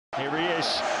Here he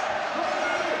is.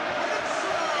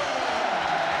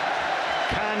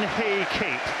 Can he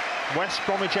keep West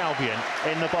Bromwich Albion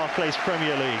in the Barclays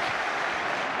Premier League?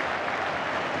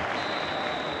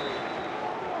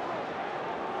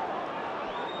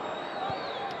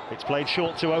 It's played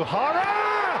short to O'Hara.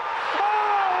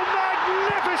 Oh,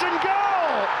 magnificent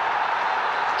goal!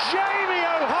 Jamie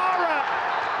O'Hara.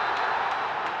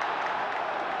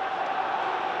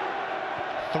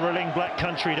 Thrilling Black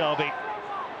Country derby.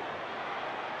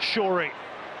 Shorey.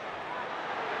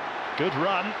 Good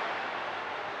run.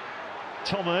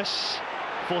 Thomas.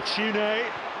 Fortuné.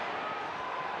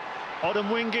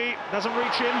 Odemwingie doesn't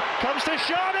reach in. Comes to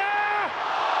Shana.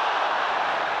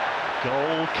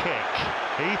 Goal kick.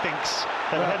 He thinks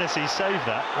that Hennessy saved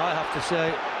that. I have to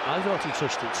say, I thought he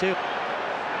touched it too.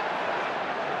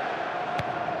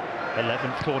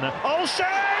 11th corner. Olsen!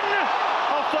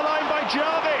 Off the line by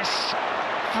Jarvis.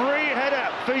 Free header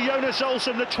for Jonas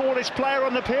Olsen, the tallest player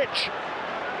on the pitch.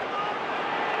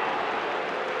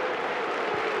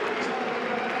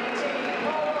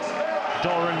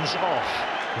 Doran's off.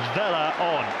 Vela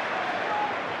on.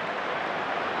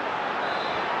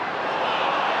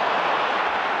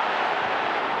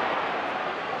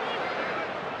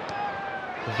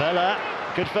 Vela,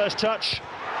 good first touch.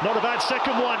 Not a bad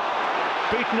second one.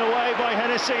 Beaten away by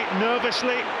Hennessy,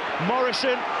 nervously.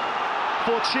 Morrison,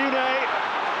 Fortuné.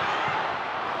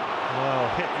 Well,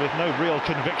 hit with no real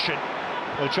conviction.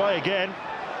 We'll try again.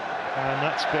 And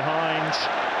that's behind.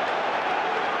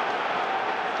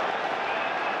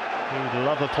 He'd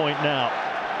love a point now.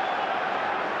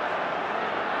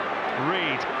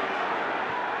 Reed.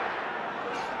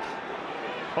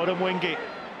 Odemwingie.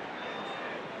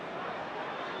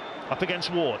 Up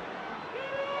against Ward.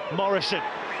 Morrison.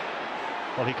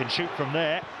 Well, he can shoot from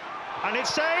there. And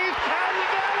it's saved. And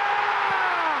Vela!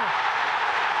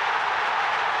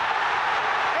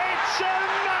 It's a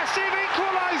massive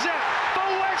equaliser for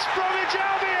West Bromwich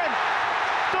Albion.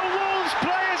 The Wolves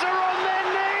players are on their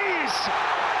knees.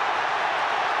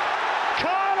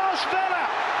 Carlos Vela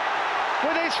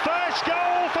with his first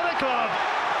goal for the club.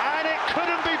 And it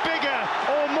couldn't be bigger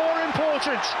or more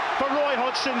important for Roy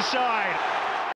Hodgson's side.